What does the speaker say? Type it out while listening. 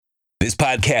This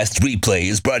podcast replay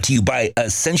is brought to you by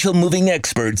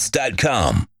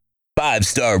EssentialMovingExperts.com.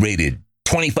 5-star rated,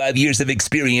 25 years of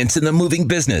experience in the moving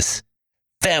business.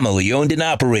 Family owned and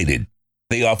operated.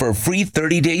 They offer free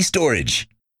 30-day storage.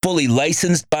 Fully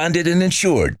licensed, bonded, and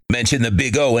insured. Mention the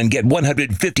Big O and get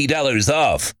 $150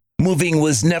 off. Moving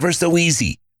was never so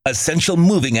easy.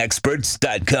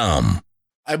 EssentialMovingExperts.com.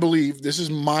 I believe this is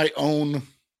my own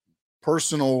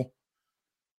personal,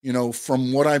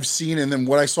 from what I've seen and then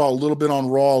what I saw a little bit on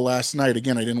Raw last night.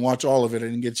 Again, I didn't watch all of it. I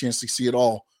didn't get a chance to see it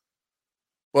all.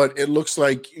 But it looks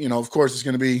like, of course, it's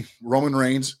going to be Roman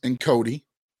Reigns and Cody.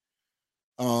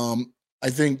 I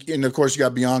think, and of course, you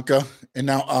got Bianca and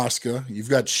now Asuka. You've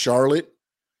got Charlotte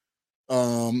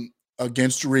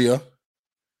against Rhea.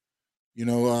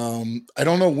 I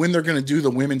don't know when they're going to do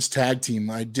the women's tag team.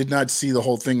 I did not see the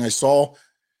whole thing. I saw,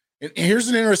 and here's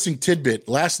an interesting tidbit.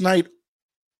 Last night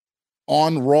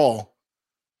on Raw,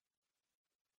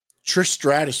 Trish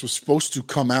Stratus was supposed to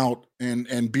come out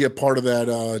and be a part of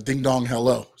that Ding Dong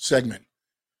Hello segment.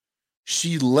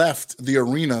 She left the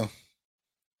arena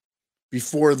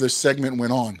before the segment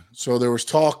went on. So there was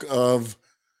talk of,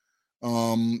 I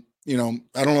don't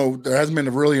know, there hasn't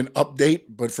been really an update,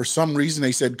 but for some reason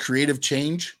they said creative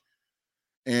change.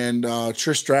 And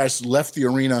Trish Stratus left the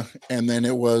arena, and then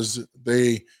it was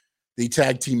the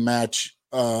tag team match,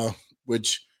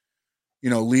 which,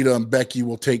 Lita and Becky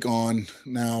will take on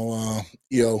now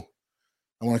Io.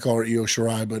 I want to call her Io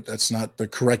Shirai, but that's not the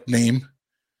correct name.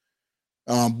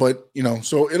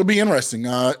 So it'll be interesting.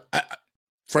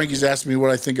 Frankie's asked me what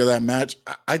I think of that match.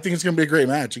 I think it's going to be a great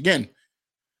match. Again,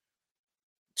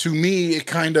 to me, it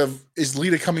kind of is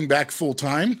Lita coming back full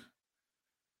time,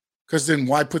 because then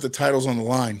why put the titles on the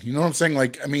line? You know what I'm saying? I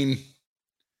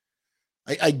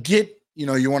get,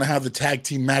 you want to have the tag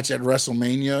team match at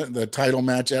WrestleMania, the title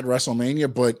match at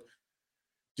WrestleMania, but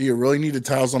do you really need the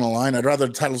titles on the line? I'd rather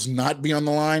the titles not be on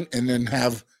the line and then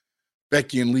have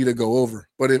Becky and Lita go over.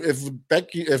 But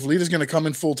if Lita's going to come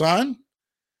in full time,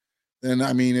 then,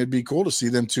 it'd be cool to see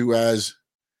them two as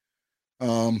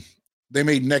they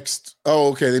made next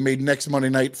Monday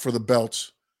night for the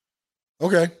belts.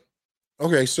 Okay,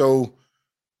 so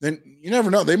then you never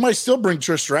know. They might still bring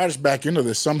Trish Stratus back into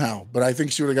this somehow, but I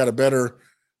think she would have got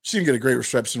she didn't get a great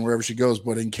reception wherever she goes,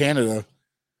 but in Canada,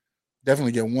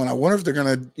 definitely get one. I wonder if they're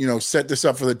going to, set this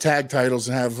up for the tag titles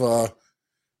and have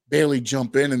Bayley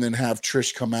jump in and then have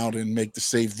Trish come out and make the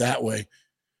save that way.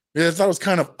 I thought it was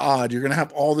kind of odd. You're going to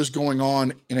have all this going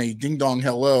on in a Ding Dong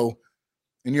Hello,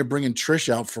 and you're bringing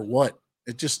Trish out for what?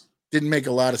 It just didn't make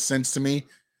a lot of sense to me,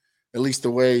 at least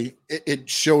the way it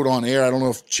showed on air. I don't know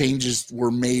if changes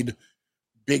were made,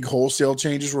 big wholesale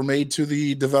changes were made to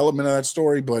the development of that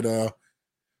story, but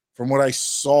from what I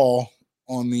saw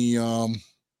on the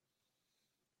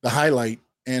highlight,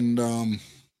 and I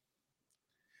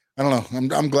don't know.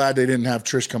 I'm glad they didn't have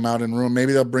Trish come out and ruin.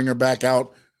 Maybe they'll bring her back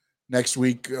out next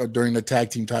week during the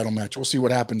tag team title match. We'll see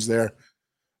what happens there.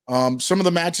 Some of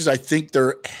the matches I think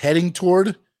they're heading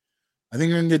toward, I think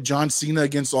they're going to get John Cena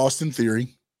against Austin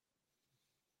Theory.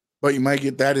 But you might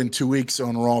get that in 2 weeks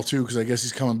on Raw too, because I guess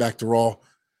he's coming back to Raw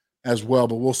as well.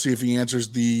 But we'll see if he answers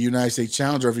the United States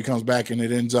Challenge or if he comes back and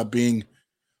it ends up being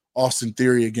Austin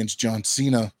Theory against John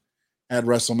Cena at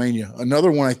WrestleMania. Another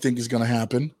one I think is going to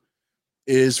happen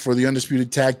is for the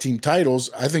Undisputed Tag Team titles.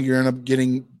 I think you're going to end up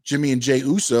getting Jimmy and Jey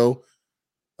Uso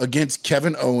against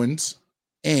Kevin Owens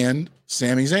and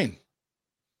Sami Zayn.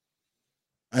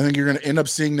 I think you're going to end up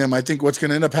seeing them. I think what's going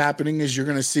to end up happening is you're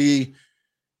going to see,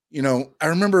 I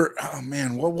remember,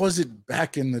 what was it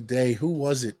back in the day? Who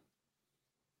was it?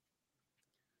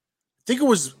 I think it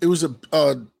was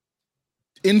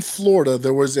in Florida,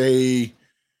 there was an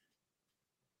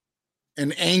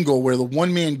angle where the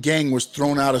one-man gang was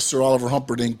thrown out of Sir Oliver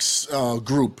Humperdinck's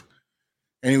group.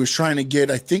 And he was trying to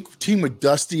get, I think, team with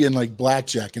Dusty and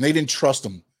Blackjack, and they didn't trust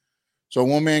him. So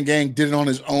one-man gang did it on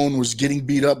his own, was getting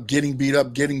beat up. And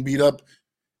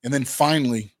then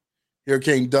finally, here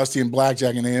came Dusty and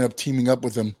Blackjack, and they ended up teaming up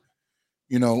with him,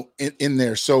 in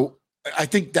there. So I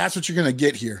think that's what you're going to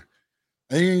get here.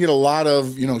 I think you're going to get a lot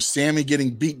of, Sammy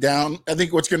getting beat down. I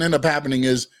think what's going to end up happening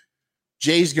is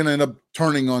Jay's going to end up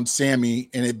turning on Sammy,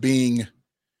 and it being,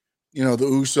 the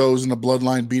Usos and the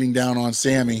Bloodline beating down on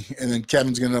Sammy, and then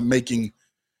Kevin's going to end up making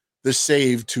the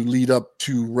save to lead up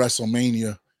to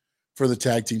WrestleMania for the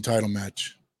tag team title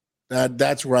match.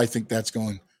 That's where I think that's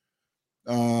going.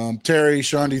 Terry,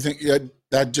 Sean, do you think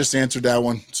that just answered that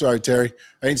one? Sorry, Terry.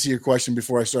 I didn't see your question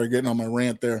before I started getting on my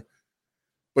rant there.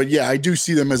 But yeah, I do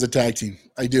see them as a tag team.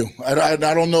 I do. I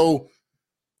don't know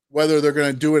whether they're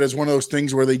going to do it as one of those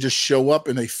things where they just show up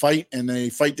and they fight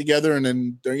together, and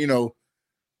then they're,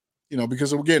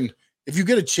 because again, if you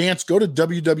get a chance, go to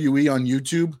WWE on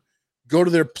YouTube, go to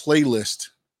their playlist.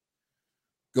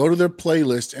 Go to their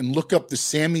playlist and look up the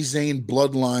Sami Zayn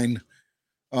Bloodline.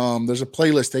 There's a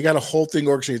playlist. They got a whole thing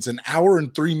orchestrated. It's an hour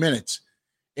and 3 minutes,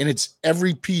 and it's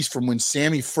every piece from when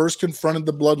Sami first confronted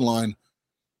the Bloodline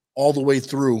all the way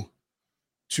through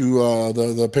to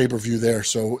the pay-per-view there.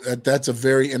 So that's a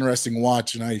very interesting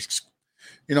watch. And I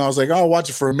was like, oh, I'll watch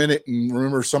it for a minute and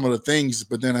remember some of the things,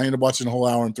 but then I ended up watching a whole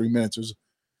hour and 3 minutes. It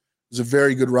was a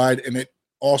very good ride, and it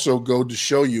also goes to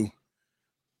show you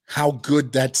how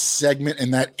good that segment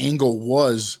and that angle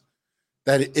was,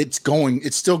 that it's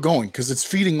still going, because it's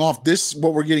feeding off this.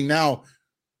 What we're getting now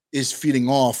is feeding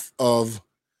off of,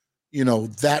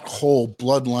 that whole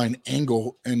Bloodline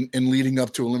angle and leading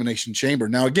up to Elimination Chamber.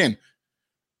 Now, again,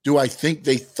 do I think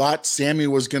they thought Sami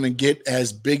was going to get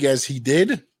as big as he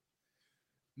did?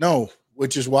 No,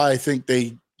 which is why I think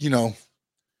they,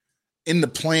 in the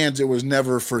plans, it was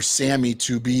never for Sami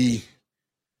to be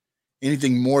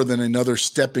anything more than another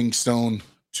stepping stone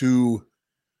to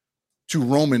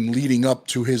Roman leading up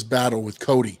to his battle with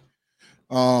Cody.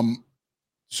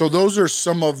 So those are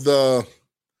some of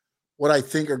what I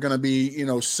think are going to be,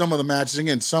 some of the matches.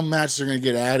 Again, some matches are going to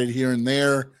get added here and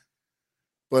there,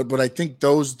 but I think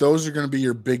those are going to be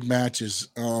your big matches.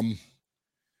 I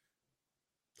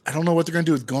don't know what they're going to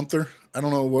do with Gunther. I don't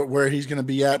know where he's going to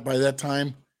be at by that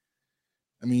time.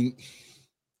 I mean,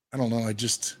 I don't know.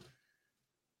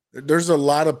 There's a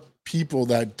lot of people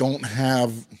that don't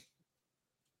have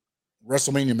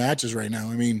WrestleMania matches right now.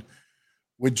 I mean,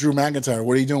 with Drew McIntyre,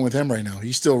 what are you doing with him right now?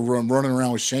 He's still running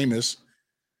around with Sheamus,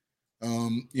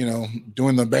 doing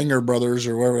the Banger Brothers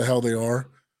or whatever the hell they are.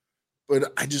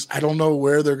 But I don't know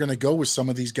where they're going to go with some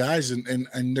of these guys, and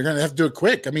they're going to have to do it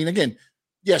quick. I mean, again,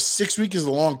 yes, 6 weeks is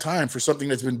a long time for something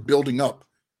that's been building up.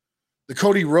 The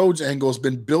Cody Rhodes angle has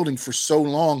been building for so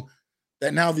long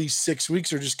that now these 6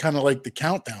 weeks are just kind of like the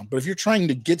countdown. But if you're trying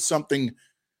to get something,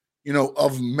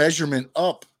 of measurement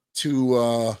up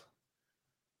to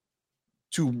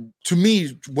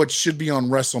me, what should be on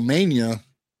WrestleMania,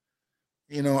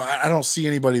 I don't see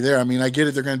anybody there. I mean, I get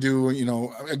it. They're going to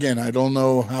do, again, I don't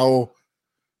know how,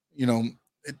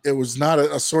 it was not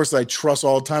a source that I trust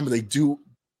all the time, but they do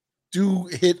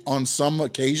hit on some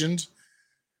occasions.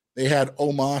 They had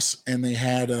Omos, and they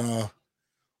had,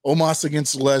 Omos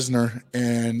against Lesnar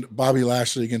and Bobby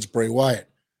Lashley against Bray Wyatt.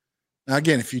 Now,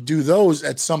 again, if you do those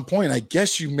at some point, I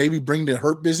guess you maybe bring the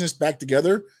Hurt Business back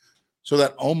together so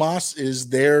that Omos is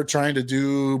there trying to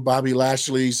do Bobby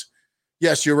Lashley's.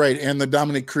 Yes, you're right. And the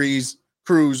Dominic Cruz,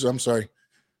 I'm sorry.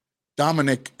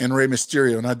 Dominic and Rey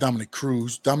Mysterio, not Dominic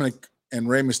Cruz. Dominic and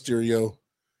Rey Mysterio.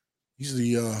 He's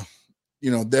the,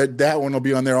 that one will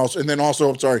be on there also. And then also,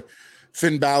 I'm sorry,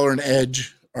 Finn Balor and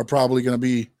Edge are probably going to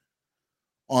be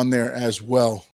on there as well.